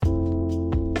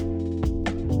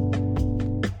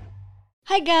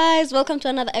Hi guys, welcome to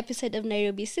another episode of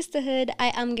Nairobi Sisterhood.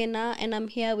 I am Gena and I'm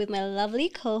here with my lovely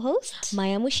co-host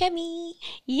Maya Mushemi.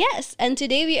 Yes, and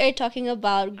today we are talking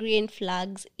about green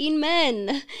flags in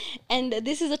men. And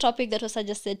this is a topic that was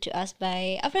suggested to us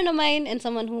by a friend of mine and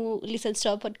someone who listens to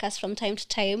our podcast from time to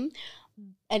time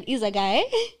and is a guy.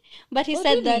 But he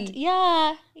said that,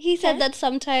 he said that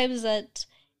sometimes that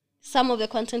some of the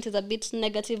content is a bit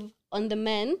negative on the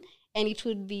men. And it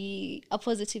would be a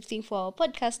positive thing for our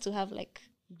podcast to have like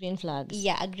green flags.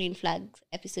 Yeah, a green flags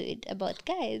episode about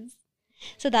guys.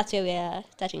 So that's where we are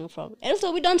starting from. And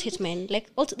also we don't hate men. Like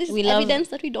also this is evidence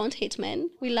that we don't hate men.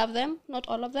 We love them. Not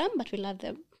all of them, but we love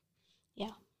them.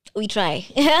 Yeah. We try.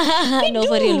 We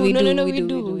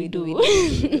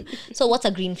do. So what's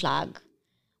a green flag?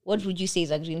 What would you say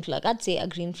is a green flag? I'd say a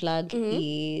green flag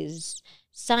is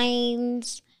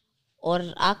signs or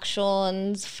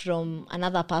actions from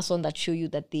another person that show you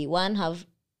that they're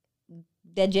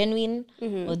genuine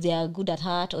or they are good at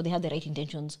heart or they have the right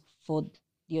intentions for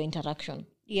your interaction.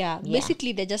 Yeah,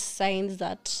 basically they're just signs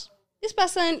that this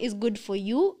person is good for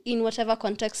you in whatever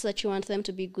context that you want them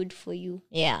to be good for you.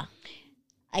 Yeah.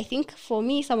 I think for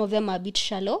me, some of them are a bit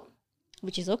shallow,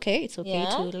 which is okay. It's okay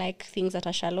to like things that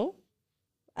are shallow,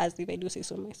 as if I do say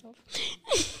so myself.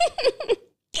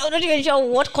 I'm not even sure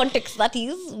what context that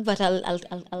is, but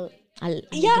I'll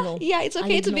ignore. Yeah, it's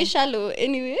okay to be shallow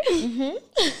anyway.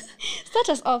 Start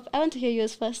us off. I want to hear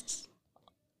yours first.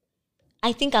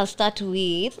 I think I'll start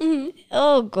with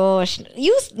oh gosh,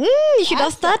 you should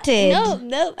have started.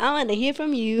 No, I want to hear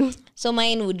from you. So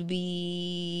mine would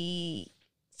be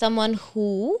someone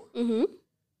who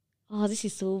oh, this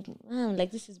is so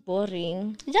this is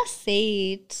boring. Just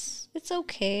say it. It's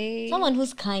okay. Someone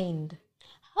who's kind.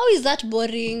 How is that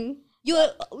boring?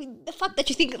 The fact that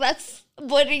you think that's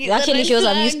boring. It actually shows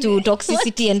I'm used to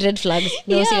toxicity and red flags.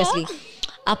 No, seriously.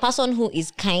 A person who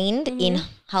is kind in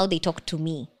how they talk to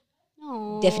me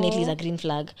definitely is a green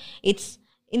flag. It's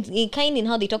kind in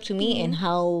how they talk to me and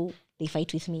how they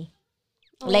fight with me.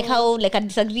 Like how, like a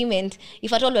disagreement,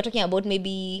 if at all we're talking about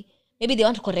maybe they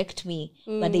want to correct me,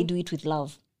 but they do it with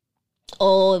love.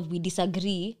 Or we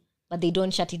disagree, but they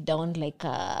don't shut it down like...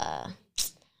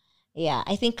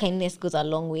 I think kindness goes a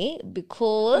long way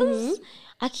because,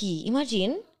 Aki,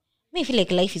 imagine, I feel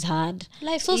like life is hard.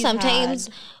 So sometimes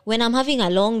when I'm having a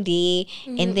long day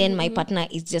and then my partner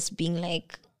is just being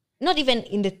like, not even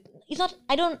in the, it's not,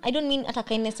 I don't mean utter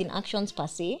kindness in actions per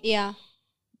se. Yeah.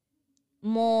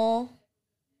 More,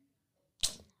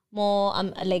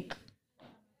 like,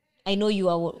 I know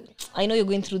you're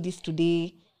going through this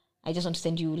today. I just want to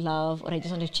send you love, or I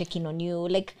just want to check in on you.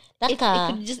 Like that.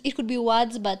 It could be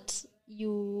words, but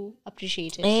you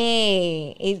appreciate it.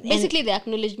 Basically, the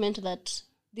acknowledgement that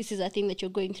this is a thing that you're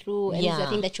going through, and this is a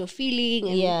thing that you're feeling.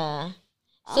 And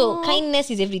So kindness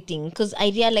is everything. Because I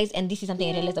realized, and this is something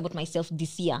I realized about myself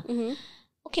this year.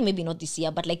 Okay, maybe not this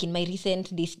year, but like in my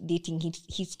recent dating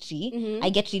history, I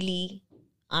get really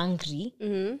angry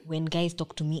when guys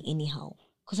talk to me anyhow.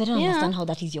 Because I don't understand how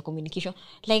that is your communication.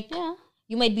 Like.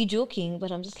 You might be joking, but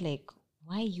I'm just like,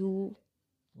 why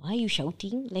are you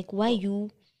shouting? Like, why you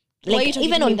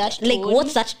even on that tone? Like,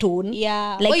 what's that tone?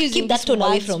 Yeah. Like, keep that tone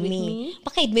away from me.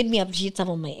 But it made me appreciate some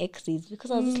of my exes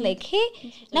because I was just like,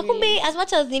 hey, nakumbe, as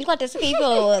much as nilikuwa teseka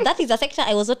hivyo, that is a sector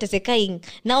I was not tesekaing.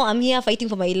 Now I'm here fighting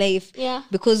for my life. Yeah.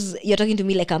 Because you're talking to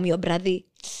me like I'm your brother.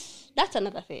 That's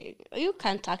another thing. You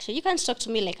can't talk to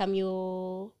me like I'm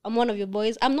one of your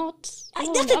boys. I'm not. That's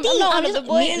the thing. I'm not one of the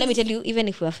boys. Let me tell you, even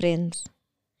if we're friends,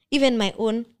 even my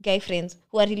own guy friends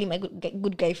who are really my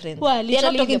good guy friends, who are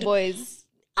literally the boys.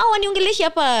 Waniongeleshi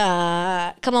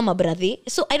hapa kama mabrother.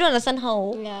 So I don't understand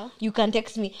how you can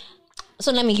text me.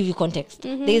 So let me give you context.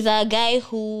 There's a guy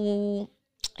who,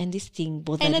 and this thing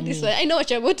bothered me. This one. I know what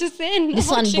you're about to say. This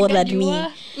one bothered me.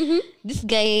 This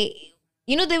guy,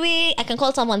 you know the way I can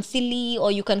call someone silly,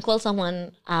 or you can call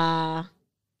someone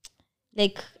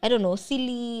like, I don't know,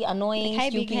 silly, annoying,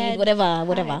 like stupid,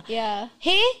 whatever. Yeah.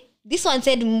 Hey, this one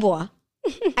said mbwa.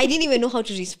 I didn't even know how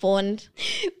to respond.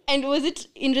 And was it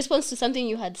in response to something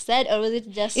you had said, or was it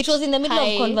just... It was in the middle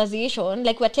of conversation.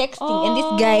 Like, we're texting, and this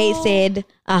guy said,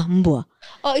 mbwa.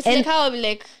 Oh, it's like how I'm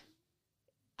like,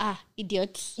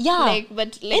 idiots. Yeah. Like,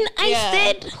 but like, and I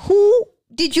said, who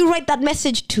did you write that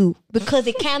message to? Because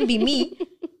it can't be me.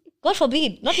 God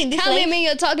forbid. Not in this life. Can't be me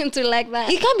you're talking to like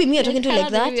that. It can't be me you're talking to like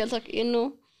that. It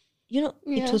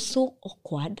was so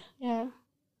awkward. Yeah.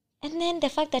 And then the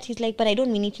fact that he's like, but I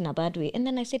don't mean it in a bad way. And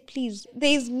then I said, please,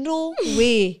 there is no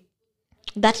way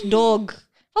that dog.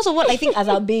 First of all, I think as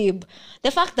a babe, the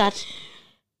fact that,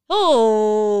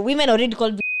 women already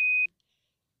called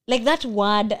Like that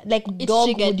word, like It dog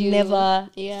triggered would you. never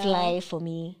Yeah. fly for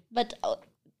me. But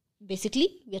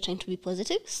basically, we are trying to be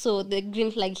positive. So the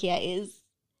green flag here is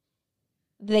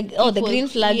The People- green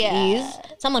flag yeah. is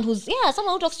someone who's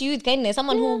someone who talks to you with kindness,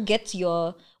 someone who gets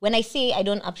your, when I say I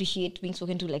don't appreciate being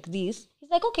spoken to like this,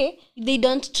 it's like, okay, they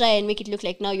don't try and make it look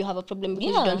like now you have a problem because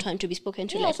you Yeah. don't want to be spoken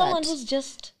to like someone that. who's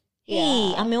just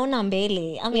Yeah. ameona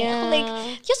mbele. I mean, Yeah.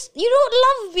 like, just, you know,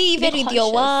 love me even with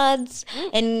your words.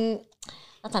 And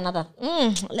that's another.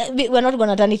 We're not going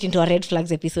to turn it into a red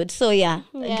flags episode. So, yeah,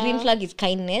 green flag is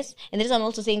kindness. And the reason I'm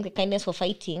also saying the kindness for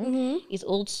fighting is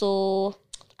also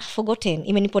forgotten,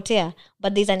 imenipotea.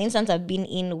 But there's an instance I've been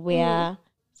in where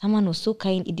someone was so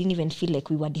kind, it didn't even feel like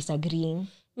we were disagreeing.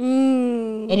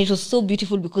 And it was so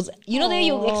beautiful because, you know, there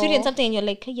you experience something and you're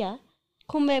like, hey, yeah.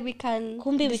 Kumbe we can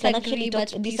Actually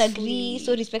disagree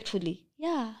so respectfully.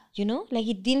 Yeah. You know, like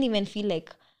it didn't even feel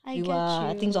like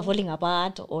things were falling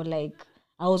apart or like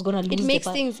I was gonna lose. It makes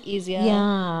things easier.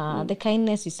 Yeah, the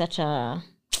kindness is such a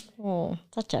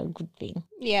good thing.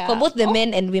 Yeah. For both the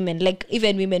men and women, like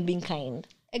even women being kind.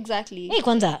 Exactly. Hey,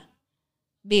 Kwanzaa,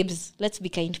 babes, let's be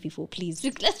kind people, please.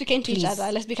 Let's be kind to each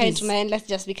other. Let's be kind to men. Let's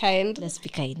just be kind. Let's be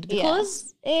kind.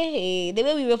 Because, the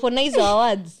way we weaponize our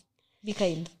words, be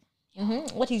kind.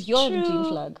 What is your green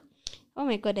flag? Oh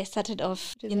my God, I started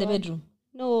off. In the bedroom?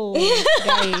 No,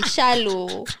 guy,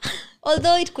 shallow.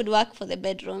 Although it could work for the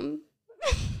bedroom.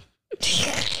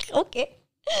 Okay.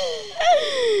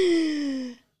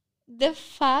 The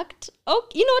fact... Oh,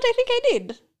 you know what I think I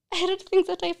did? I wrote things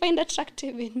that I find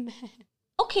attractive in men.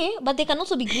 Okay, but they can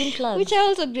also be green flags. Which are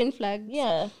also green flags.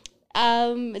 Yeah.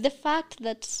 The fact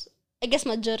that I guess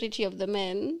majority of the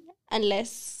men,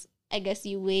 unless I guess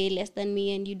you weigh less than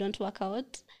me and you don't work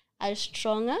out, are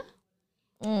stronger.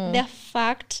 The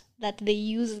fact that they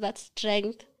use that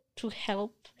strength to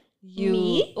help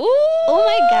me. Ooh. Oh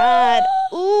my God.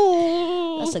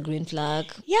 Ooh. That's a green flag.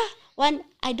 Yeah. One,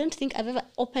 I don't think I've ever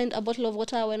opened a bottle of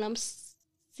water when I'm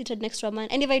seated next to a man.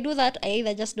 And if I do that, I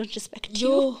either just don't respect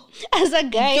you as a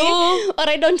guy or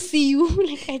I don't see you.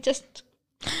 Like I just...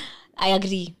 I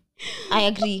agree.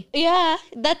 Yeah.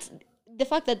 That's the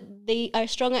fact that they are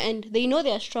stronger and they know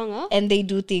they are stronger. And they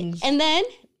do things. And then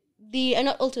they are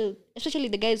not also, especially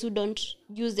the guys who don't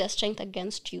use their strength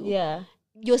against you. Yeah.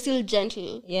 You're still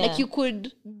gentle. Yeah. Like you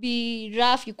could be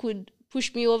rough, you could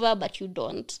push me over, but you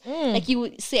don't. Like you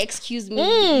would say, excuse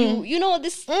me. You know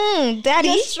this. Daddy.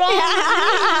 You're strong.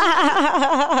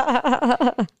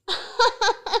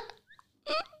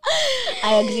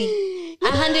 I agree.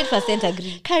 100%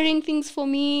 agree. Carrying things for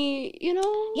me, you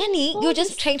know. Yani, you're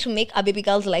just trying to make a baby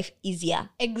girl's life easier.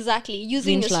 Exactly.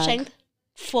 Using Green your flag. strength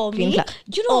for Green me. flag.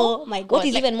 Do you know Oh my God. what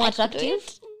is like, even more I could do attractive?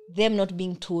 it. Them not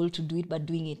being told to do it, but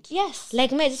doing it. Yes.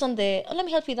 Like me, just on the, let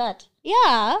me help you with that.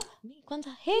 Yeah. Me,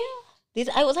 Kwanzaa, hey.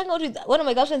 I was hanging out with one of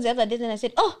my girlfriends the other day and I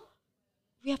said, oh,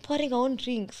 we are pouring our own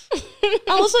drinks.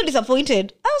 I was so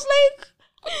disappointed. I was like,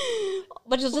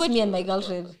 but it was just me and my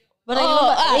girlfriend. But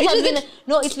I remember,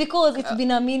 it's because it's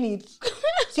been a minute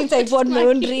since I poured my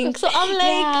own drink. So I'm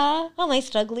like, how am I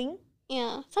struggling?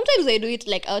 Yeah. Sometimes I do it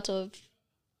like out of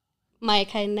my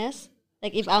kindness.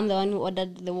 Like if I'm the one who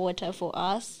ordered the water for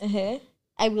us,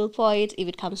 I will pour it if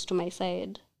it comes to my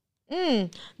side.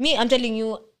 Me, I'm telling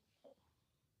you,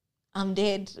 I'm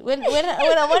dead. When a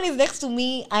man is next to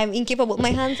me, I'm incapable.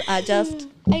 My hands are just...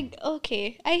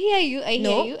 Okay. I hear you. I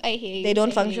hear you. They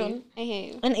don't function. I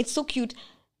hear you. And it's so cute.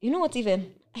 You know what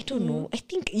even? I don't know. I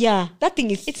think, that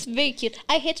thing is... It's very cute.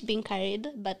 I hate being carried,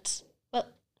 but,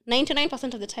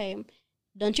 99% of the time,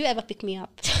 don't you ever pick me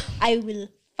up. I will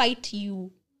fight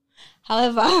you.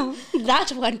 However, that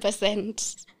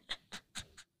 1%,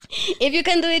 if you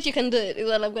can do it, you can do it, is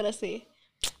what I'm going to say.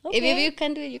 Okay. If you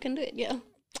can do it, you can do it, yeah.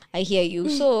 I hear you.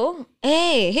 So,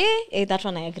 hey, that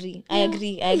one I agree. I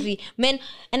agree. Men,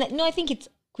 and no, I think it's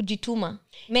kujituma.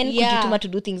 Men kujituma to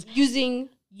do things. Using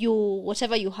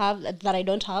whatever you have that I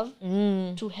don't have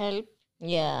to help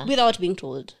without being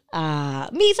told.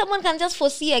 Me, someone can just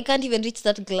foresee I can't even reach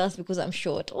that glass because I'm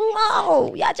short.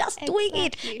 Wow, you're just doing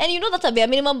it. And you know that's a bare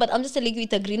minimum, but I'm just telling you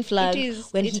it's a green flag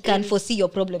when he can foresee your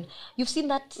problem. You've seen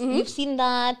that? You've seen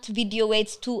that video where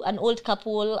it's an old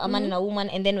couple, a man and a woman,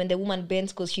 and then when the woman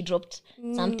bends because she dropped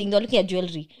something, they're looking at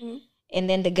jewelry. And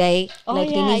then the guy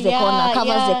leans the corner,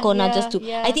 covers the corner just to...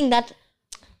 I think that...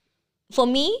 For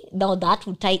me, now that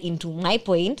would tie into my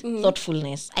point,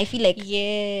 thoughtfulness. I feel like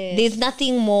there's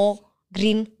nothing more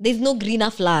green. There's no greener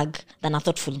flag than a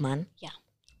thoughtful man. Yeah.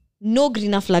 No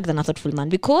greener flag than a thoughtful man.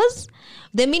 Because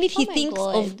the minute he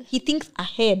thinks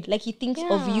ahead, like he thinks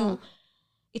of you.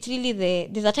 It's really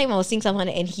there's a time I was seeing someone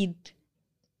and he'd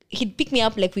pick me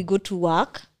up like we go to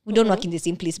work We don't work in the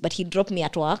same place, but he'd drop me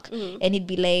at work and he'd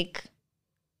be like,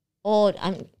 oh,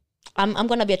 I'm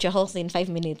gonna be at your house in 5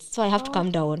 minutes, so I have to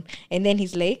come down. And then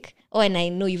he's like, oh, and I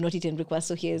know you've not eaten breakfast,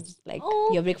 so here's like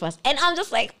your breakfast. And I'm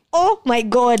just like, oh my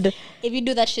god, if you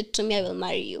do that shit to me, I will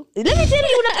marry you. let me tell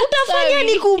you, utafanya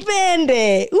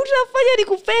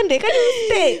nikupende. Can you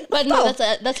stay? But no,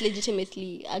 that's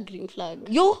legitimately a green flag.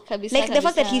 Kabisa, like the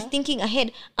fact that he's thinking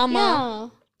ahead.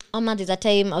 There's a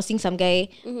time I was seeing some guy.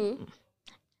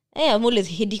 I'm always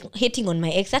hating on my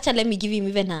ex. Actually, let me give him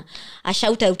even a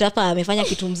shout out hapa amefanya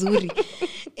kitu mzuri.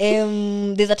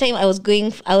 There's a time I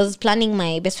was planning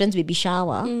my best friend's baby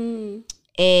shower.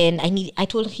 And I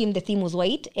told him the theme was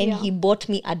white, and he bought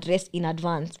me a dress in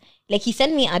advance. Like, he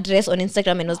sent me a dress on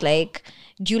Instagram and was like,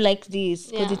 do you like this?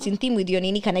 Because it's in theme with your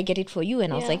nini, can I get it for you?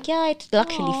 And I was like, yeah, it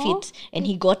actually fits. And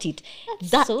he got it.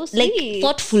 That's so sweet. Like,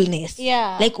 thoughtfulness.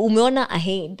 Yeah. Like, umeona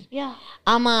ahead. Yeah.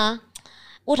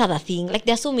 What other thing? Like,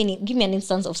 there are so many. Give me an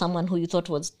instance of someone who you thought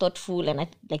was thoughtful and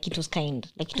like it was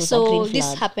kind. Like, it was a green flag. So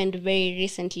this happened very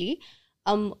recently.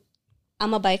 I'm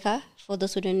a biker, for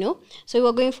those who don't know. So we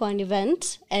were going for an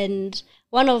event, and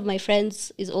one of my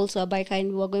friends is also a biker, and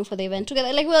we were going for the event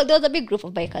together. Like, well, there was a big group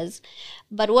of bikers.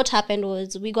 But what happened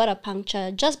was we got a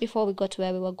puncture just before we got to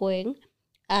where we were going,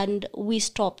 and we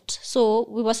stopped. So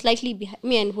we were slightly behind.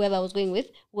 Me and whoever I was going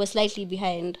with were slightly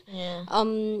behind. Yeah.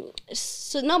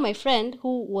 So now my friend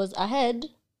who was ahead,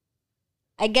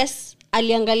 I guess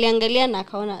aliangalia na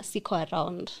akaona siko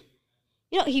around.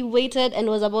 You know, he waited and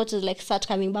was about to like start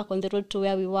coming back on the road to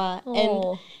where we were.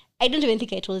 And I don't even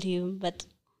think I told him, but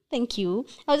thank you.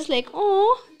 I was just like,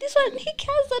 oh, this one, he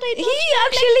cares that I don't. He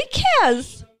actually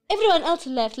cares. Everyone else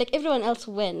left, like everyone else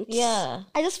went. Yeah.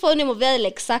 I just found him over there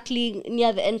like circling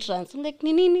near the entrance. I'm like,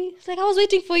 Nini. It's like, I was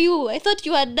waiting for you. I thought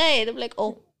you had died. I'm like,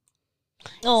 oh.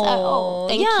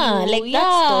 Thank you. Like, that's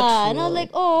thoughtful. And I was like,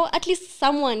 oh, at least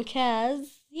someone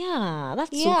cares. Yeah,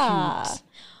 that's so cute.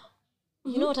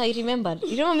 You know what I remembered?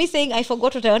 You remember me saying I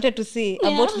forgot what I wanted to say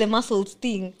about the muscles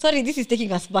thing? Sorry, this is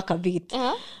taking us back a bit.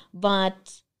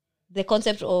 But the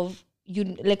concept of,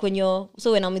 you like when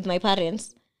I'm with my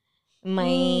parents,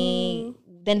 then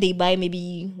they buy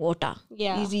maybe water.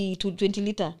 Yeah. Easy to 20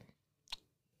 liter.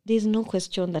 There's no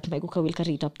question that my kuka will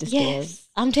carry it up the stairs.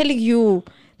 I'm telling you.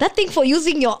 That thing for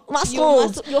using your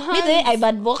muscles. Your hands. Me, I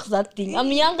bad box that thing.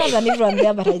 I'm younger than everyone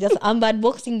there, but I'm bad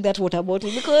boxing that water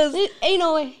bottle because ain't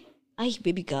no way. Ay,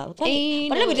 baby girl. But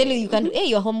let me tell you, you can do. Hey,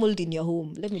 you're humbled in your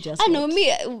home. Let me just. I know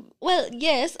me. Well,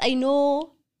 yes, I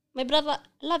know. My brother,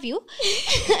 love you,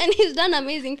 and he's done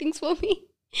amazing things for me.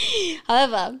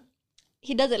 However,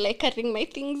 he doesn't like carrying my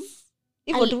things.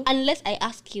 Unless I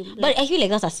ask him. Like, but I feel like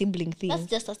that's a sibling thing. That's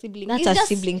just a sibling. That's a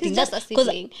sibling thing. Just a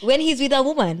sibling. Because when he's with a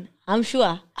woman, I'm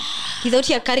sure he's out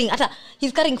here carrying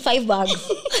 5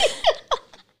 bags.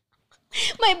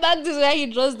 My bags is where he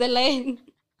draws the line.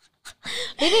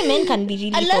 Maybe men can be really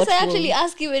unless thoughtful. I actually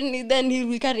ask him, and then he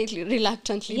will carry it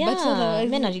reluctantly. Yeah, but otherwise,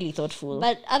 men are really thoughtful.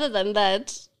 But other than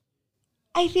that,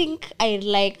 I think I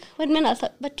like when men are.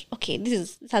 But okay,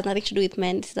 this has nothing to do with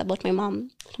men. This is about my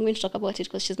mom. I'm going to talk about it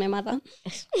because she's my mother.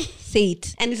 Say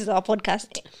it. And this is our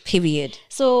podcast. Period.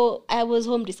 So I was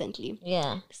home recently.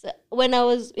 Yeah. So when I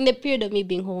was in the period of me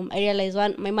being home, I realized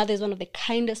my mother is one of the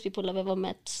kindest people I've ever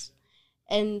met.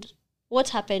 And what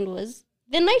happened was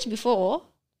the night before,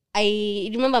 I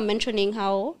remember mentioning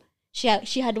how she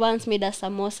had once made us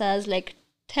samosas like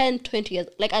 10, 20 years,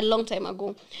 like a long time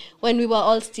ago, when we were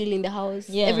all still in the house.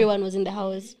 Yeah. Everyone was in the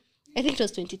house. I think it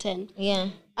was 2010. Yeah.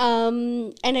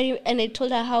 And I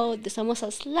told her how the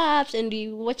samosa slapped, and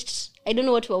we watched, I don't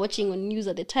know what we were watching on news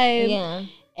at the time. Yeah.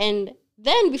 And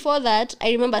then before that,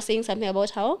 I remember saying something about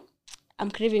how I'm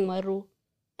craving maru.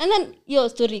 And then hiyo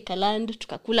story ikaland,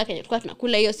 tukakula kenye tulikuwa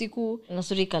tunakula hiyo siku. Na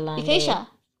story ikaland. Ikaisha.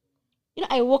 You know,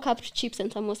 I woke up to chips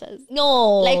and samosas.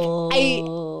 No. Like,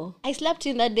 I slept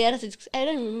in that day. I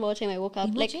don't remember what time I woke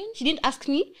up. Imagine? Like, she didn't ask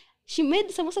me. She made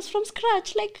samosas from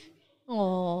scratch, like,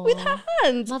 with her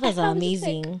hands. Mothers are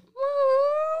amazing. Like,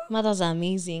 mothers are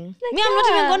amazing. Like, me, I'm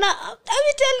not even gonna. Let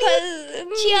me tell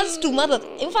you. Cheers to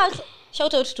mothers. In fact,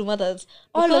 shout out to mothers.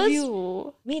 All of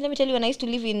you. Me, let me tell you, when I used to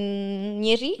live in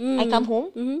Nyeri, I come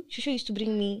home. Shushu used to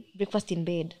bring me breakfast in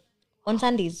bed on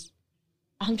Sundays.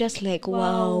 I'm just like,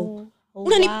 wow.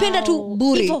 Unanipenda tu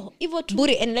bure. Ivo tu.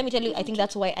 Bure. And let me tell you, I think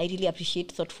that's why I really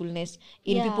appreciate thoughtfulness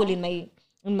in people in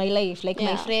my life, like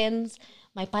my friends,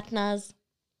 my partners,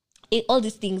 all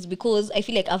these things, because I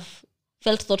feel like I've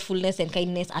felt thoughtfulness and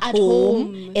kindness at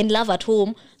home and love at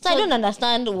home. So I don't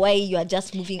understand why you are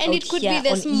just moving out here. And it could be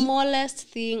the smallest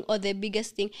thing or the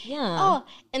biggest thing. Yeah. Oh,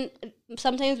 and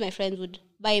sometimes my friends would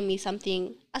buy me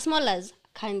something as small as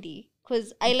candy.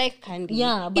 because I like candy.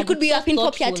 Yeah, it but could be it's a pin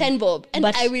pop here, thoughtful. 10 bob, and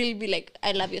But- I will be like,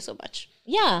 I love you so much.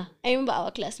 Yeah. I remember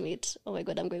our classmate. Oh my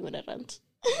god, I'm going on a rant.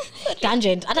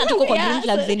 Tangent. I don't talk about Yeah, green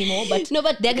flags so- anymore, but no,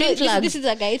 but they're green this, flags. This is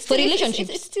a guy. It's for still, relationships.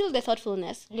 It's still the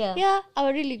thoughtfulness. Yeah.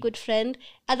 Our really good friend.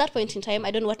 At that point in time,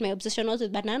 I don't know what my obsession was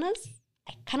with bananas.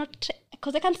 I cannot,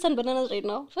 because I can't stand bananas right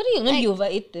now. For real, maybe you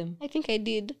overate them. I think I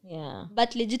did. Yeah.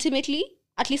 But legitimately,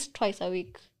 at least twice a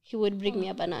week, he would bring me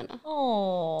a banana.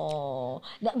 Oh,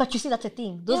 but you see, that's a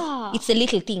thing. Yeah. It's the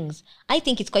little things. I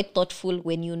think it's quite thoughtful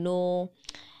when you know.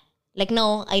 Like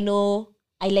now, I know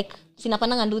I like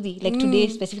sinapanang andudi. Like today,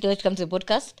 specifically when it comes to the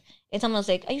podcast, and someone's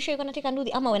like, "Are you sure you're gonna take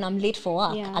andudi?" Ama when I'm late for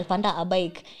work, Yeah. I'll panda a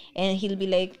bike, and he'll be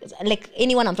like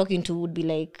anyone I'm talking to would be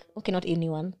like, okay, not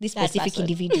anyone, this That specific person.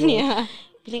 individual. Yeah.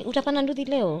 Be like, utapanda andudi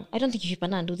leo? I don't think you should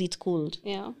panda andudi. It's cold.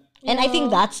 Yeah. And I think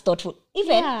that's thoughtful.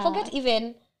 Even Yeah. forget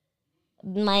even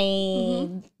my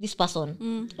this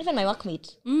person, even my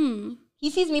workmate. He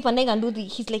sees me pandang and do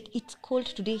he's like, it's cold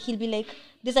today. He'll be like,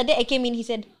 there's a day I came in, he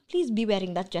said, please be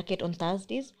wearing that jacket on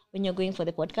Thursdays when you're going for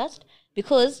the podcast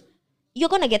because you're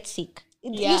gonna get sick.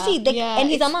 You see, and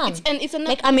he's a man. It's an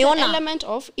element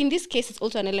of, in this case, it's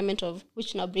also an element of,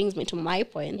 which now brings me to my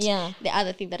point. Yeah. The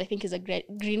other thing that I think is a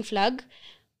green flag,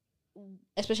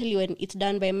 especially when it's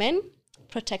done by men,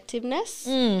 protectiveness.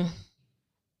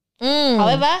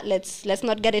 However, let's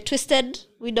not get it twisted.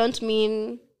 We don't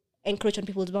mean encroach on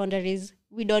people's boundaries.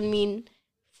 We don't mean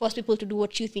force people to do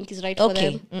what you think is right for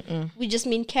them. We just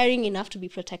mean caring enough to be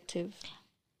protective.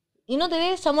 You know the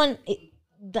way someone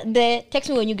the text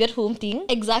me when you get home thing.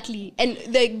 Exactly. And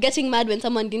they're getting mad when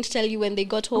someone didn't tell you when they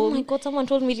got home. Oh my god, someone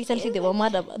told me recently they were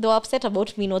mad. They were upset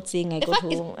about me not saying I got home.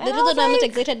 The reason why I'm not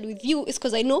excited with you is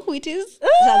because I know who it is.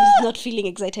 I'm not feeling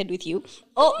excited with you.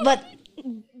 Oh,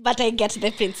 But I get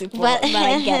the principle. But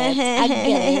I get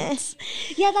it.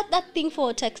 Yeah, that thing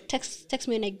for text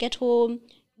me when I get home.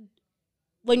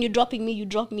 When you're dropping me, you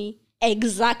drop me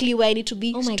exactly where I need to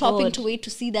be. Oh my stopping God. to wait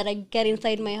to see that I get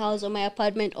inside my house or my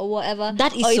apartment or whatever.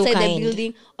 That is or so inside kind. the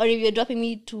building. Or if you're dropping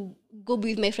me to go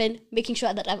be with my friend, making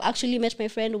sure that I've actually met my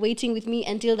friend, waiting with me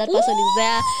until that person is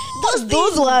there.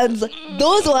 Those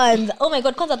ones. Oh my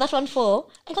god, Kwanza, that one for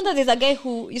Kwanza, there's a guy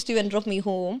who used to even drop me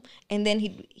home and then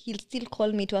he'll still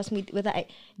call me to ask me whether Did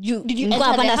you go enter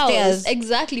up the and house? stairs.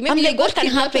 Exactly. Maybe I'm you like, got what can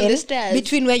kidnapped on happen the stairs.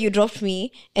 between where you dropped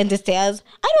me and the stairs?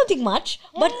 I don't think much,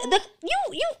 but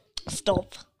you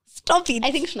stop it.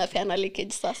 I think tunapeana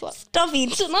leakage sasa. Stop it.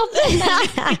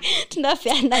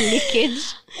 Tunapeana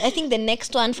leakage. I think the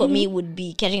next one for me would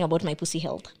be caring about my pussy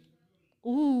health.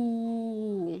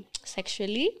 Ooh,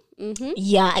 sexually.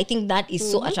 Yeah, I think that is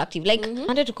so attractive. Like, I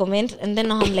wanted to comment, and then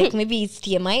now I'm like, maybe it's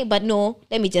TMI, but no,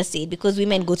 let me just say it because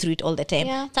women go through it all the time.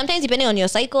 Yeah. Sometimes, depending on your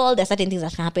cycle, there's certain things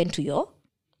that can happen to your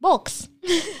box.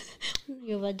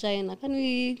 Your vagina. Can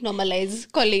we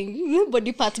normalize calling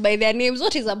body parts by their names?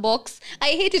 What is a box? I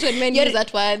hate it when men use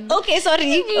that word. Okay,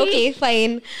 sorry. Okay,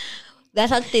 fine. There are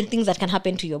certain things that can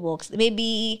happen to your box.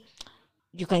 Maybe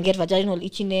you can get vaginal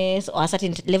itchiness or a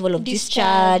certain level of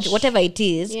discharge, whatever it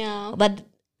is. Yeah. But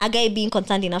a guy being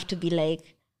concerned enough to be like,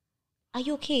 are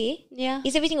you okay? Yeah.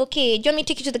 Is everything okay? Do you want me to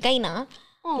take you to the gyna?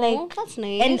 Oh, that's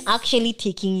nice. And actually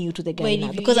taking you to the gyna.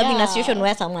 you- Because I've been in a yeah. situation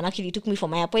where someone actually took me for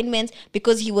my appointments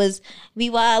because we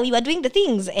were doing the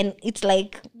things and it's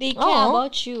like they care oh.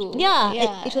 about you. Yeah.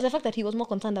 It was the fact that he was more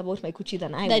concerned about my coochie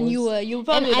than I was. Then you were. You And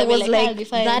probably I would was have been I'll like, be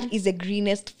fine. that is the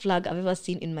greenest flag I've ever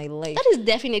seen in my life. That is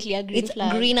definitely a green It's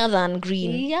flag. greener than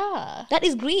green. Yeah. That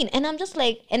is green. And I'm just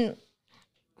like, and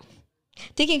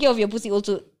taking care of your pussy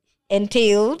also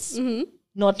entails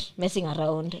not messing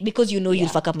around because you know you'll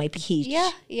fuck up my pH.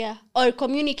 Yeah. Or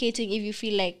communicating if you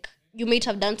feel like you might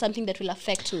have done something that will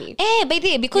affect me. By the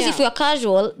way, because if you're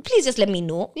casual, please just let me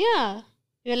know. Yeah.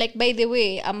 You're like, by the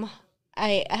way,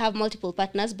 I have multiple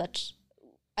partners, but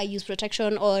I use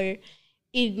protection, or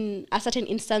in a certain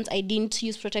instance I didn't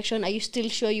use protection. Are you still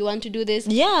sure you want to do this?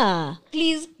 Yeah.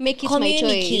 Please make it my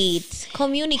choice.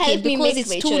 Communicate Help me because make it's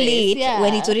my too choice. late Yeah.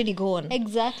 when it's already gone.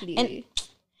 Exactly. And-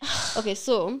 okay,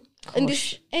 so and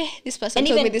this person And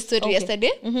told me even- this story okay.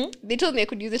 yesterday. They told me I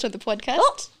could use it on the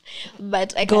podcast,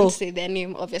 but I can't say their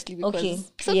name obviously because Okay.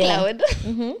 so Yeah. Cloud.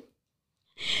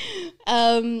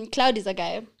 Cloud is a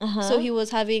guy. So he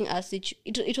was having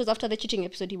it was after the cheating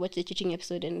episode. He watched the cheating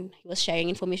episode and he was sharing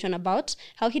information about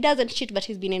how he doesn't cheat, but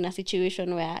he's been in a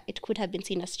situation where it could have been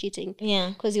seen as cheating. Yeah.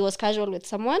 Because he was casual with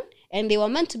someone and they were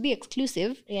meant to be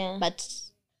exclusive. Yeah. But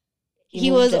He he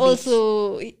moved was a bit.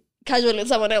 also casual with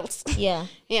someone else. Yeah.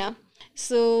 Yeah.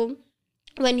 So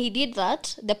when he did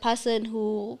that, the person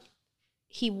who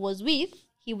he was with,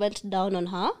 he went down on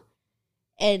her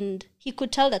and he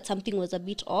could tell that something was a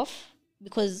bit off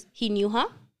because he knew her.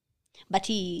 But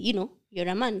you're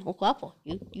a man, uko hapo.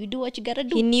 You do what you gotta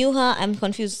do. He knew her. I'm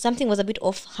confused. Something was a bit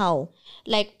off. How?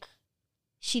 Like,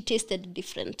 she tasted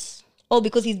different. Oh,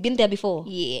 because he's been there before.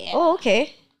 Yeah. Oh,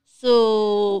 okay.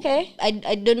 So Okay. I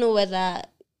don't know whether,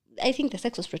 I think the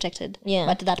sex was protected. Yeah.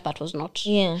 But that part was not.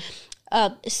 Yeah.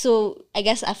 So I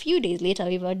guess a few days later,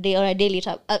 a day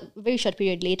later, a very short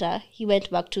period later, he went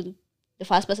back to the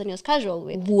first person he was casual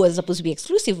with, Who was supposed to be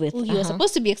exclusive with. who he was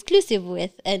supposed to be exclusive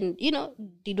with, and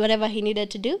did whatever he needed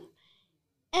to do,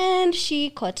 and she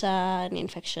caught an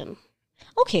infection.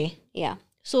 Okay. Yeah.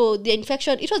 So the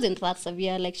infection, it wasn't that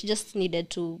severe. Like, she just needed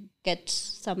to get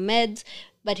some meds,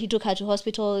 but he took her to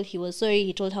hospital. He was sorry.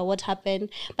 He told her what happened.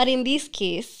 But in this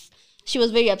case, she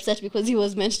was very upset because he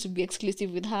was meant to be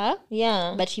exclusive with her,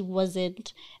 Yeah. but he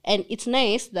wasn't. And it's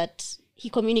nice that he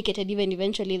communicated even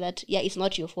eventually that, yeah, it's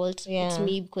not your fault. It's Yeah.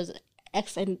 me because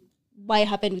X and Y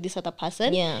happened with this other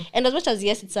person. Yeah. And as much as,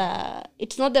 yes,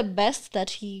 it's not the best that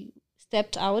he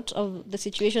stepped out of the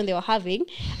situation they were having,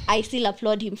 I still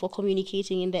applaud him for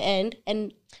communicating in the end,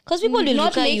 and Because people will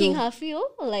not ruka making you. her feel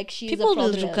like she's People a will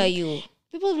problem. ruka you.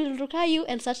 People will ruka you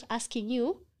and start asking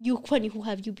you, kwani, who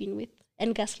have you been with?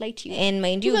 And gaslight you. And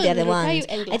mind you, People they're the will ruka ones. you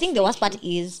and I think the worst gaslight part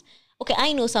is, okay,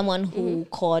 I know someone who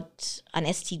caught an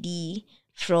STD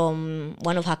from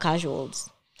one of her casuals.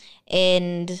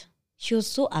 And she was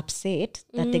so upset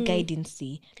that the guy didn't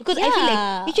see. Because I feel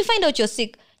Yeah. like, if you find out you're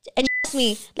sick, and you ask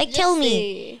me, like, Just tell say.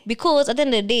 me. Because at the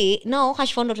end of the day, now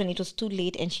she found out when it was too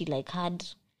late and she like had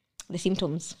the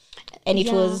symptoms. And it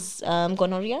Yeah. was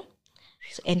gonorrhea.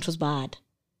 And it was bad.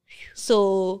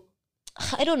 So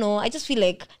I don't know. I just feel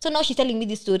like, so now she's telling me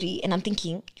this story and I'm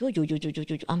thinking, yo,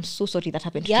 I'm so sorry that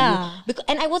happened to Yeah. you.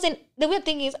 And I wasn't, the weird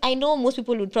thing is, I know most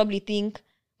people would probably think,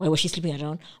 why was she sleeping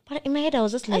around? But in my head, I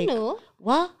was just like, know.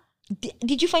 what?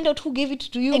 Did you find out who gave it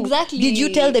to you? Exactly. Did you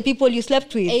tell the people you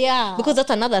slept with? Yeah. Because that's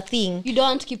another thing. You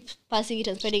don't keep passing it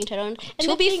and spreading it around. And To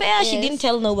the be thing fair, she is- didn't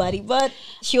tell nobody, but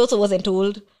she also wasn't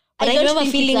told. But I don't remember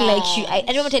think feeling it's like I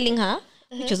remember telling her,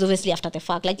 which was obviously after the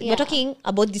fact. Like, Yeah. we're talking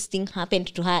about this thing happened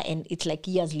to her and it's like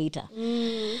years later.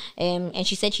 And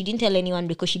she said she didn't tell anyone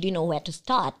because she didn't know where to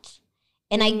start.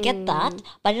 And I get that.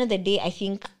 But at the end of the day, I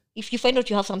think if you find out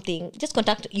you have something, just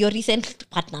contact your recent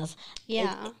partners.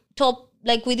 Yeah. Top,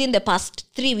 like within the past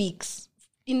 3 weeks.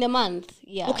 In the month.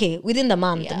 Yeah. Okay, within the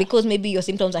month. Yeah. Because maybe your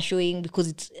symptoms are showing because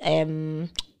it's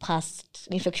past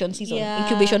infection season, Yeah.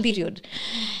 incubation period.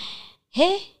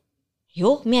 Hey,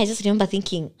 me, I just remember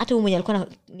thinking, hata huyu mwenye alikuwa na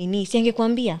nini, si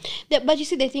angekuambia. But you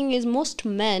see, the thing is, most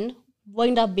men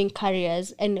wind up being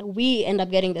carriers and we end up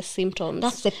getting the symptoms.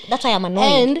 That's why I'm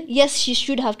annoyed. And yes, she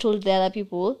should have told the other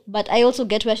people, but I also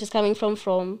get where she's coming from.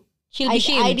 She'll be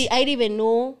shamed. I didn't even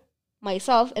know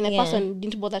myself, and the Yeah. person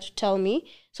didn't bother to tell me.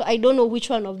 So I don't know which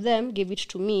one of them gave it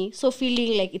to me. So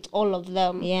feeling like it's all of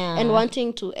them. Yeah. And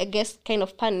wanting to, I guess, kind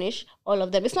of punish all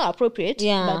of them. It's not appropriate.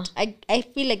 Yeah. But I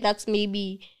feel like that's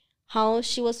maybe how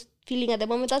she was feeling at the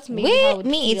moment. That's maybe how it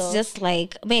Me, it's feels. just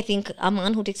like, I think a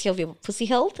man who takes care of your pussy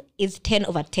health is 10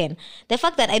 over 10. The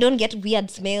fact that I don't get weird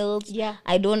smells, Yeah.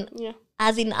 I don't, Yeah.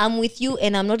 as in I'm with you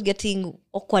and I'm not getting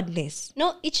awkwardness.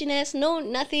 No itchiness, no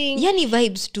nothing. Yani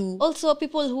vibes too. Also,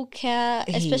 people who care,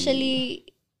 especially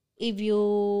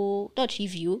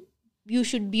you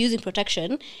should be using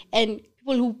protection, and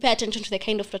people who pay attention to the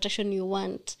kind of protection you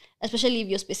want, especially if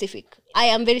you're specific. I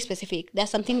am very specific. There are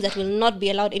some things that will not be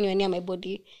allowed anywhere near my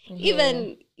body,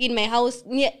 even in my house,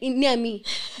 near me.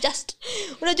 Just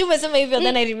Unajua umesema hivyo,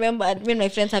 then I remember me and my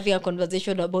friends having a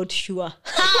conversation about Shua.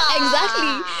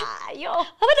 exactly. Yo.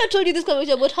 Haven't I told you this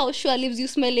conversation about how Shua leaves you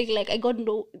smelling like God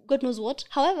knows what?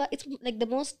 However, it's like the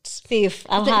most Safe.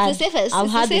 it's the safest. I've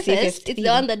It's had the the safest. safest. It's thing. the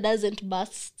one that doesn't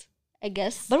burst, I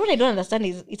guess. But what I don't understand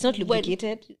is it's not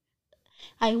lubricated.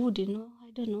 I wouldn't know.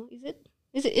 I don't know.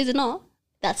 Is it not?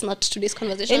 That's not today's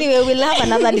conversation. Anyway, we'll have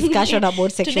another discussion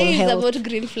about sexual Today health. is about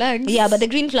green flags. Yeah, but the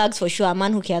green flags for sure. A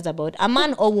man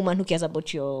or woman who cares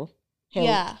about your health.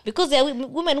 Yeah. Because there are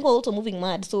women who are also moving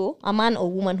mad. So a man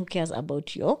or woman who cares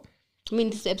about your. I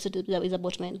mean, this episode is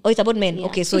about men. Oh, it's about men. Yeah.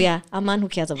 Okay, so yeah, a man who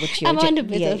cares about your. I'm on a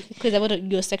yeah, bit because about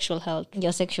your sexual health.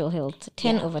 your sexual health.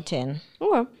 10 over 10.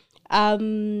 Okay.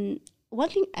 One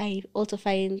thing I also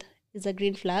find is a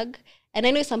green flag, and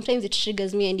I know sometimes it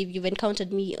triggers me, and if you've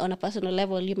encountered me on a personal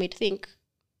level, you might think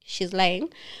she's lying,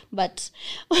 but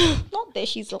Not that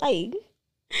she's lying.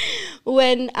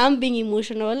 when I'm being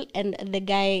emotional and the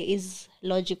guy is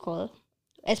logical,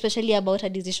 especially about a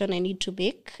decision I need to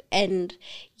make. And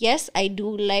yes, I do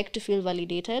like to feel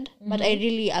validated, but I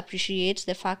really appreciate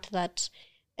the fact that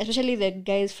especially the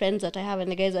guys' friends that I have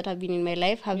and the guys that have been in my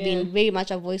life have been very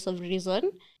much a voice of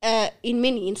reason in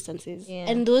many instances. Yeah.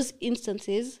 And those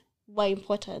instances were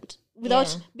important.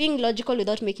 without being logical,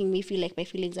 without making me feel like my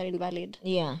feelings are invalid.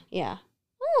 Yeah. Yeah.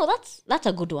 Oh, that's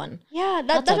a good one. Yeah,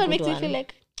 That's that a one makes good me feel one.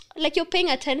 like you're paying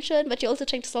attention, but you're also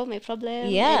trying to solve my problem.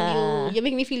 Yeah. And you're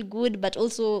making me feel good, but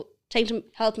also trying to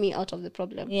help me out of the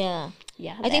problem. Yeah.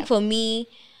 Yeah. I think for me,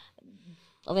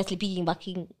 obviously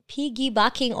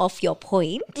piggybacking off your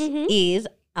point is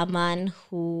a man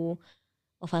who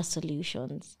offers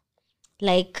solutions.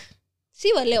 Like,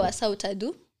 see wale wasa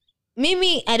utadu.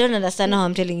 Mimi, I don't understand how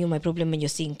I'm telling you my problem when you're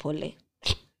seeing Pole.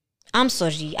 I'm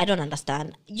sorry, I don't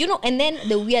understand. You know, and then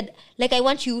the weird, like, I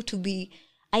want you to be,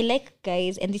 I like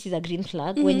guys, and this is a green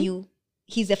flag, when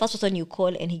he's the first person you call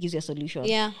and he gives you a solution.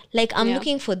 Yeah. Like, I'm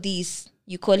looking for this.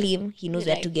 You call him, he knows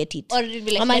where to get it. Or it'll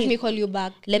be like, let me call you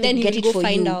back. Let then me get he it will go for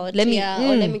find you. out. Let me,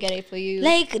 or let me get it for you.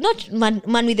 Like, not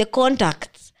man with the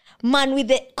contacts. Man with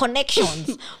the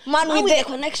connections. Man with the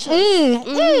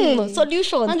connections.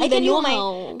 Solutions. Man I with tell the you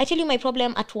know-how. I tell you my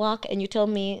problem at work, and you tell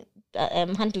me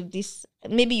handle this.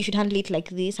 Maybe you should handle it like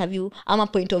this. Have you? I'm a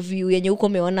point of view, and you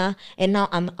umeona, and now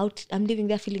I'm out. I'm living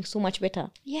there feeling so much better.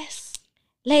 Yes.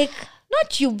 Like,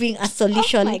 not you being a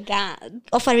solution. Oh my God.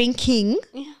 Offering king.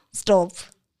 Yeah. Stop.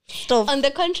 On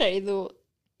the contrary, though,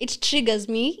 it triggers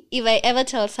me if I ever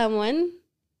tell someone,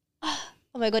 oh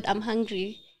my God, I'm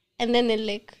hungry. And then they're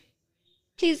like,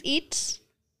 please eat.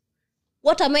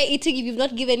 What am I eating if you've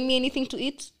not given me anything to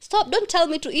eat? Stop. Don't tell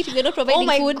me to eat if you're not providing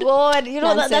food. Oh my God. You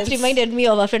know, that Nonsense. reminded me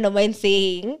of a friend of mine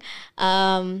saying,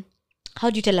 how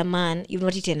do you tell a man you've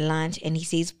not eaten lunch and he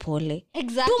says pole?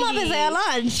 Exactly. Tuma pesa ya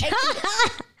lunch.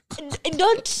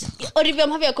 Don't, or if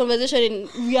I'm having a conversation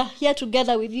and we are here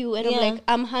together with you and I'm like,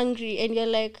 I'm hungry, and you're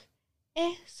like,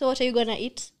 so what are you gonna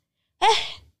eat?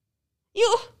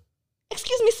 You,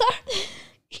 excuse me, sir.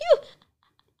 You,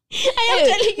 I am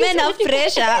telling you. Men are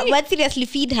pressure, but seriously,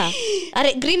 feed her.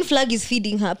 Green flag is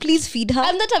feeding her. Please feed her.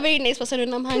 I'm not a very nice person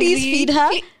when I'm hungry. Please feed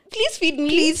her. Please feed me.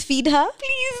 Please feed her.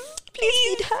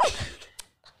 Please feed her.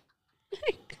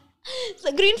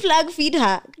 So green flag, feed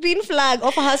her. Green flag,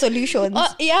 offer her solutions.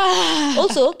 Yeah.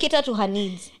 Also, cater to her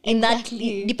needs.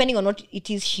 Exactly. That, depending on what it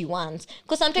is she wants.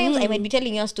 Because sometimes I might be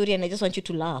telling you a story and I just want you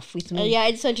to laugh with me.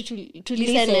 I just want you to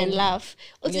listen and laugh.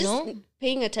 Also, you know? just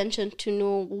paying attention to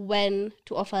know when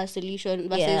to offer a solution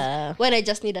versus when I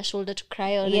just need a shoulder to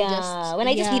cry on. Yeah, when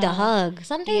I just need a hug.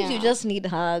 Sometimes you just need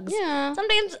hugs. Yeah.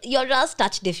 Sometimes you're just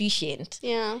touch deficient.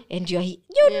 Yeah. And you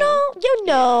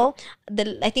know.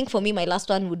 I think for me, my last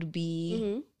one would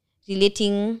be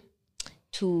relating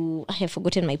to, I have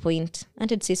forgotten my point. I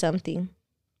wanted to say something.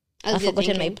 I've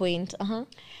forgotten my point.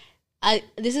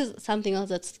 This is something else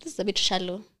this is a bit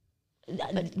shallow.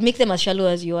 Make them as shallow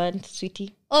as you want,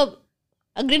 sweetie. Oh,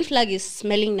 a green flag is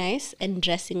smelling nice and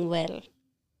dressing well.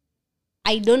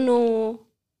 I don't know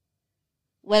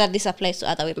whether this applies to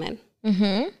other women.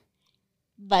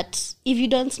 But if you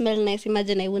don't smell nice,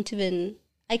 imagine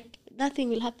nothing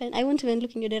will happen. I won't even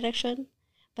look in your direction.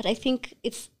 But I think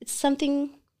it's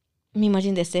something.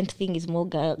 Imagine the scent thing is more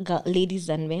ladies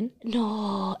than men.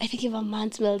 No, I think if a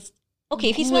man smells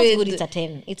if he smells good, it's a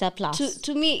 10. It's a plus.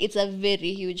 To me, it's a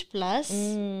very huge plus.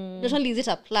 Not only is it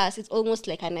a plus, it's almost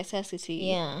like a necessity.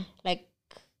 Yeah. Like,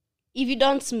 if you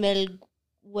don't smell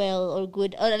well or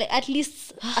good, or like at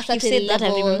least a certain You've said level,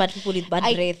 that, I remember people with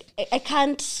bad breath. I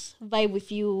can't vibe with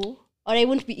you, or I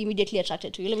won't be immediately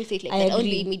attracted to you. Let me say it like that. I won't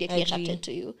be immediately attracted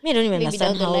to you. I don't even Maybe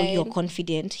understand down the how line. you're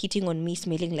confident hitting on me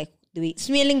smelling the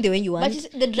way you want.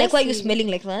 But the like, why are you dressing- smelling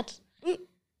like that?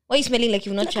 Why are you smelling like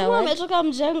you've not showered? Umetoka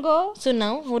mjengo. So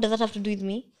now, what does that have to do with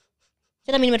me?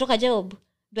 Tell me, nimetoka job.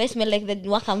 Do I smell like the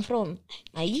work I'm from?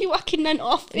 You work in an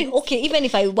office. Okay, even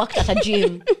if I worked at a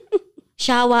gym.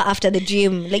 Shower after the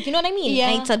gym. Like, you know what I mean?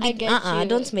 Yeah, It's a bit, I get you.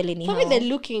 don't smell anyhow. For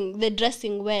me, the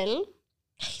dressing well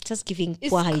It's just giving is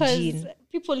poor 'cause hygiene.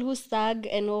 people who sag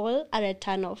and all are a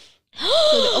turn off.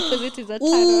 So the opposite is a turn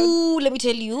on. Ooh, let me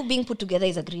tell you, being put together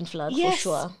is a green flag for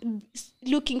sure.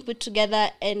 Looking put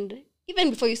together, and even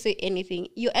before you say anything,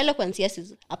 your eloquence, yes,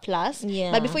 is a plus.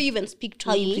 Yeah. But before you even speak to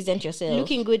How me, you present yourself.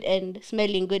 looking good and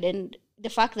smelling good, and the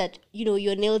fact that,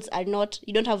 your nails are not,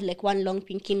 you don't have like one long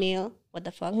pinky nail. What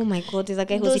the fuck? Oh my God, there's a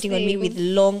guy who's Those sitting on me with things.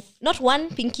 long, not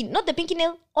the pinky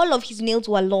nail, all of his nails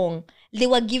were long. They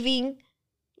were giving,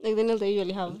 Like the nails I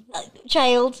usually have.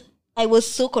 child, I was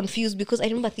so confused because I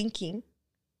remember thinking,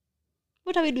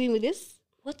 What are we doing with this?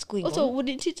 what's going Also, on?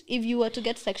 wouldn't it, if you were to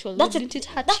get sexual, That's wouldn't it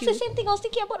hurt That's you? the same thing I was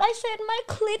thinking about. I said my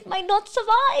clit might not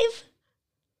survive.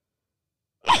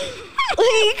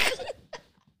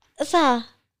 Like, sir,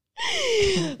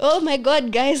 Oh my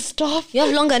god, guys, stop. You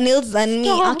have longer nails than me.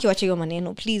 Stop. Aki wache yo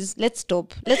maneno. Please, let's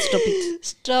stop it.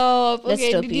 Stop. Let's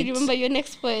Okay, stop did you it. remember your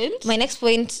next point? My next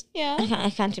point, Yeah. I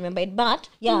can't remember it, but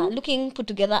yeah, looking put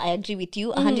together, I agree with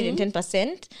you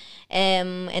 110%.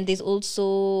 And there's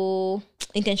also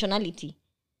intentionality.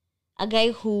 A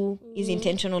guy who is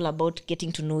intentional about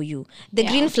getting to know you. The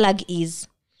green flag is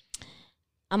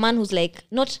a man who's like,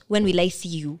 not when will I see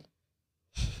you.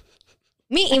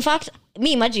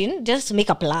 Imagine, just make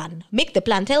a plan. Make the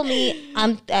plan. Tell me,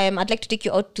 I'd like to take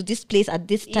you out to this place at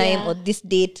this time or this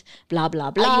date, blah,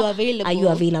 blah, blah. Are you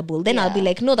available? Then I'll be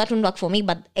like, no, that won't work for me,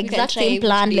 but exact same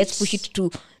plan, let's push it to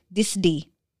this day.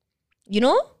 You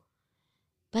know?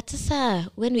 But sir,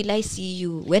 when will I see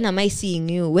you? When am I seeing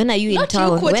you? When are you Not in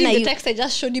town? you quoting When are the you... text I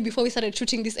just showed you before we started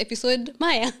shooting this episode,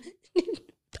 Maya.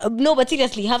 No, but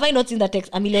seriously, have I not seen that text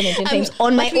a million and 10 times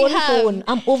on my own phone?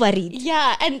 I'm over it.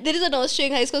 Yeah, and the reason I was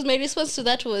showing her is because my response to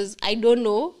that was, I don't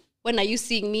know. When are you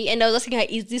seeing me? And I was asking her,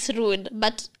 is this rude?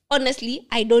 But honestly,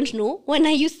 I don't know. When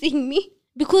are you seeing me?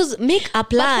 Because make a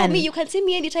plan. But for me, you can see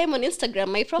me anytime on Instagram.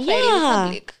 My profile is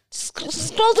public.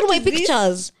 Scroll through my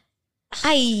pictures.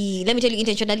 Let me tell you,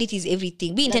 intentionality is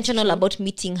everything. Be intentional about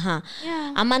meeting her.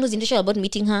 Yeah. A man who's intentional about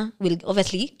meeting her will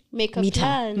obviously Make a meet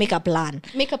plan. her. Make a plan.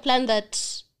 Make a plan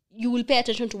that you will pay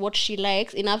attention to what she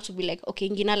likes enough to be like, okay,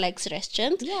 Ngina likes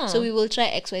restaurant. Yeah. So we will try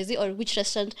XYZ, or which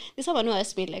restaurant. There's someone who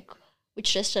asked me, like,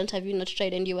 which restaurant have you not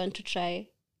tried and you want to try?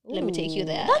 Let me take you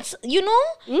there. That's,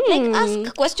 like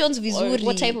ask questions Or vizuri.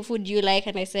 what type of food do you like?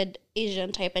 And I said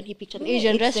Asian type, and he picked an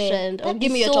Asian it's restaurant. Or that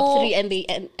give me is your top so- three, and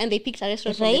they picked a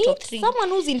restaurant from Right? the top three. Someone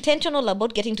who's intentional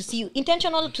about getting to see you.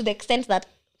 Intentional to the extent that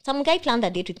some guy planned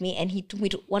a date with me and he took me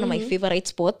to one of my favorite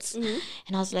spots.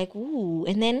 And I was like, ooh.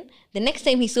 And then the next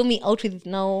time he saw me out with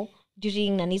now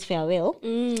during Nani's farewell.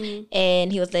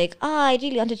 And he was like, I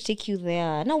really wanted to take you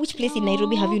there. Now, which place in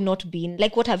Nairobi have you not been?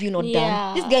 Like, what have you not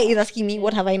Yeah. done? This guy is asking me,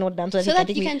 what have I not done? So he that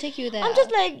take he me. can take you there. I'm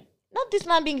just like, not this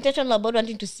man being intentional about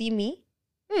wanting to see me.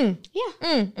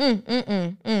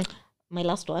 My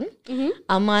last one.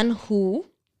 A man who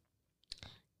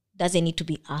doesn't need to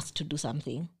be asked to do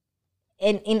something.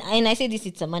 And I say this,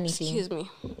 it's a money thing. Excuse me.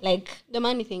 Like, The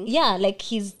money thing. yeah, like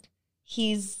he's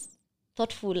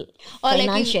thoughtful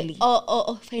financially.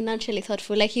 Financially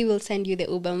thoughtful. Like he will send you the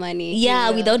Uber money.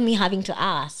 Yeah, without me having to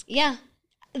ask. Yeah.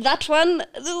 That one.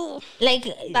 Ooh. Like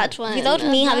That one. without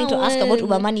me having to ask about one.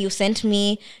 Uber money you sent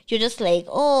me, you're just like,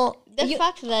 oh, The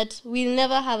fact that we'll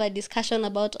never have a discussion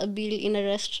about a bill in a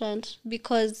restaurant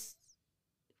because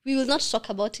we will not talk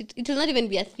about it. It will not even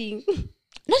be a thing.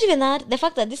 not even that. The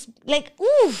fact that this, like,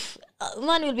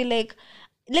 man will be like,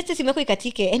 let's say Simeko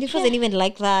Ikatike, and it wasn't even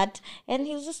like that. And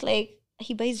he was just like,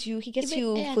 he buys you, he gets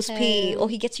you postpay, or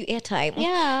he gets you airtime.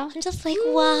 Yeah. I'm just like,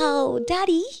 wow,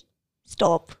 daddy,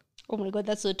 stop. Oh my god,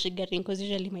 that's so triggering because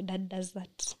usually my dad does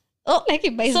that. Oh, Like he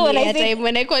buys so me when I airtime say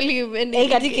when I call him and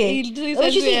Ikatike, he which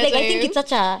sends is me like, I think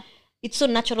airtime. it's so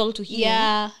natural to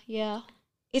hear. Yeah.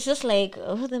 It's just like,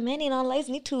 the men in our lives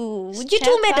need to Step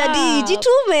jitume daddy, up.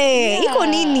 jitume, Yeah. iko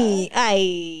nini.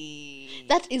 Ay.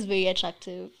 That is very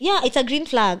attractive. Yeah, it's a green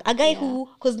flag. A guy who,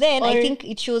 because then I Or- think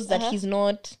it shows that you're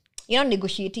not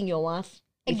negotiating your worth.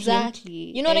 with him.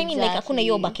 Exactly. You know what I mean? Like, akuna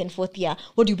yo back and forth here.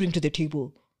 What do you bring to the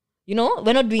table? You know,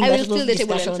 we're not doing I that. will steal the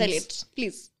table and discussions. sell it.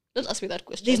 Please. Don't ask me that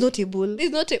question. There's no table. There's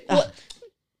no table.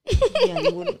 Yeah,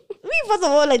 you won't. Me, first of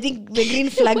all, I think the green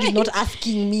flag is not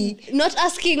asking me Not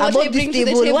asking what about I bring this to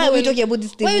the table. table. Why are we talking about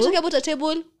this table? Why are we talking about a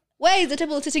table? Where is the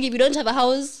table sitting if you don't have a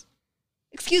house?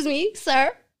 Excuse me,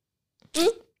 sir.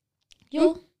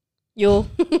 Yo.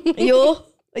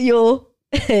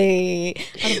 Hey.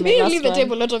 That was my We didn't last leave the one.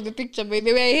 table out of the picture, by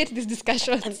the way. I hate this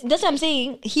discussion. That's what I'm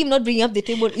saying. Him not bringing up the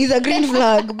table is a green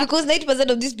flag because 90%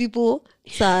 of these people,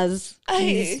 SARS,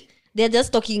 please, they're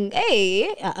just talking,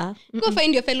 hey, Go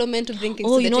find your fellow men to bring things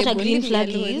Oh, to you the know what a table. green Leave me flag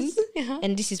alone. is? Yeah.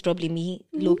 And this is probably me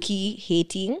low-key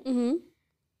hating.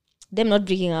 Them not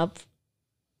bringing up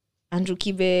Andrew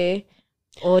Kibe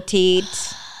or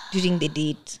Tate during the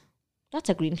date. That's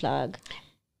a green flag.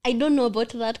 I don't know about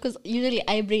that because usually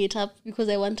I bring it up because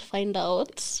I want to find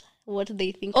out what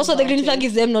they think. Also, the about green flag it.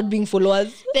 is them not being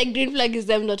followers. The green flag is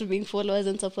them not being followers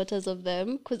and supporters of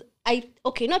them. Because I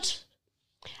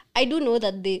do know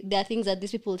that there are things that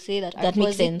these people say that are That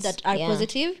make sense. that are Yeah.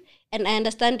 positive, and I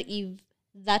understand if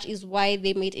that is why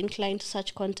they might incline to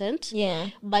such content.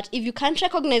 Yeah. But if you can't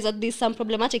recognize that there's some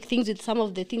problematic things with some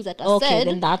of the things that are Okay, said,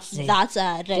 then that's it. that's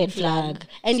a red flag. flag.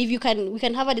 And if we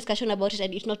can have a discussion about it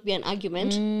and it not be an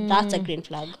argument, that's a green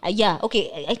flag. Yeah,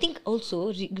 okay. I think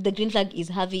also the green flag is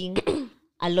having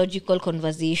a logical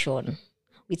conversation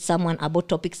with someone about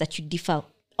topics that you differ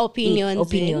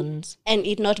opinions. And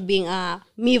it not being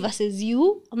me versus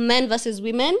you, men versus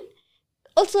women.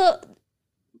 Also,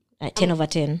 10 over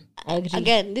 10. I agree.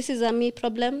 Again, this is a me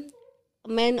problem.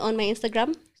 Men on my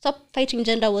Instagram, stop fighting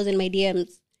gender wars in my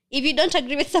DMs. If you don't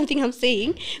agree with something I'm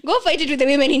saying, go fight it with the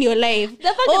women in your life. The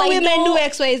fact that women do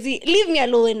XYZ. Leave me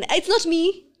alone. It's not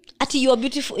me. Ati, you're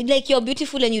beautiful. Like, you're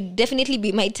beautiful and you'd definitely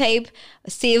be my type,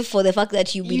 save for the fact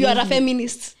that you are a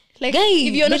feminist. Like, guys,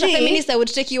 if you're not a feminist, I would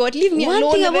take you out. Leave me alone.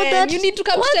 One thing about that, you need to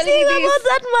come one tell me thing this. about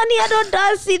that money and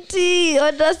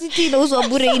audacity knows what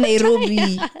bure in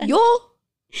Nairobi. Yo.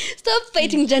 Stop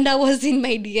fighting gender wars in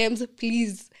my DMs,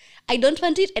 please. I don't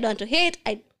want it. I don't want to hate.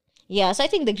 Yeah, so I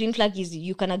think the green flag is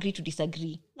you can agree to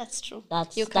disagree. That's true.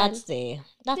 That's a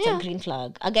green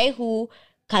flag. A guy who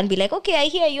can be like, okay, I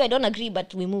hear you, I don't agree,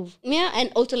 but we move. Yeah,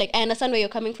 and also like I understand where you're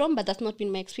coming from, but that's not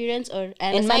been my experience, or I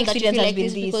understand my that you experience feel has like been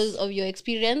this this. because of your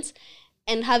experience,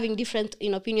 and having different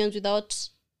opinions without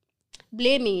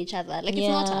blaming each other. Like, it's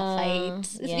not a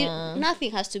fight.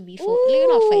 Nothing has to be for.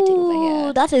 You're not fighting over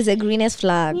here. That is a greenest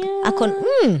flag. Yeah.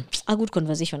 A good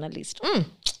conversationalist.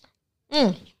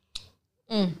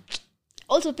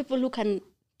 Also, people who can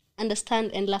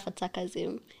understand and laugh at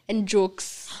sarcasm and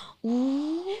jokes.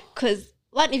 Because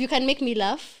one, if you can make me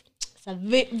laugh, it's a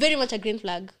very much a green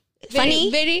flag.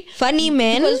 Very funny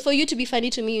men. Because for you to be funny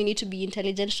to me, you need to be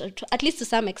intelligent, at least to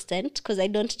some extent. Because I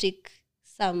don't take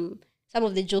some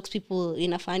of the jokes people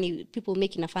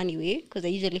make in a funny way. Because I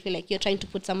usually feel like you're trying to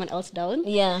put someone else down.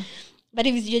 Yeah. But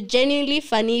if you're genuinely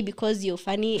funny because you're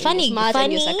funny and you're smart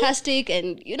and you're sarcastic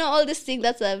and all this thing,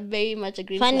 that's a very much a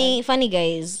green flag. Funny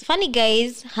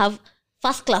guys have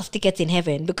first class tickets in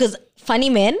heaven, because funny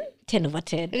men 10 over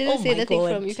 10. It doesn't say the thing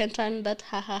from you can turn that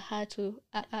ha to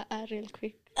real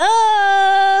quick.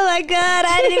 Oh my god,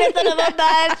 I didn't even thought about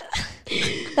that.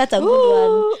 That's a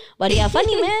good one. But yeah,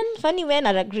 funny men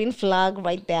are a green flag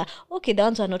right there. Okay, the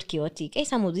ones who are not chaotic.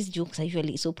 Some of these jokes are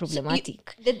usually so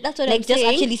problematic. That's what like, I'm just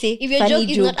saying. actually say if your funny joke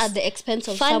is jokes, not at the expense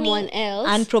of funny someone else,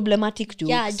 and problematic jokes.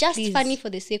 Yeah, just please. funny for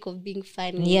the sake of being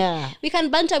funny. Yeah. We can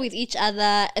banter with each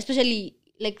other, especially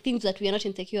like things that we are not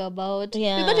insecure about.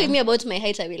 Yeah. If you banter with me about my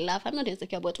height, I will laugh. I'm not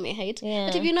insecure about my height. Yeah.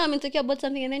 But if you know I'm insecure about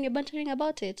something and then you're bantering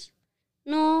about it,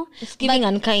 no. It's giving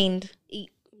unkind.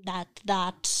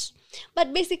 That.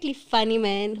 But basically funny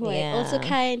men who are also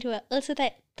kind, who are also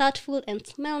thoughtful and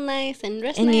smell nice and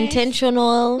dress and nice.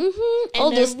 intentional. And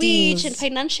all those rich things. and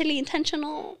financially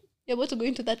intentional. You're about to go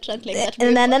into that trend like that.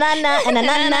 And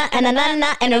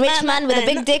a rich man with a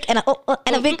big dick and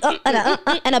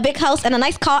a big house and a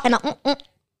nice car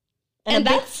and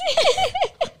that's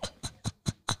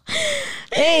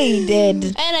hey, dead.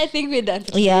 And I think we're done.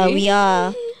 Yeah, we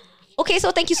are. Okay,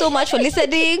 so thank you so much for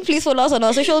listening. Please follow us on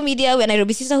our social media. We're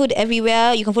Nairobi Sisterhood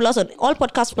everywhere. You can follow us on all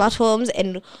podcast platforms,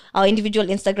 and our individual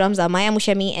Instagrams are Maya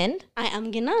Mushemi and I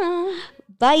am Gina.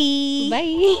 Bye.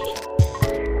 Bye.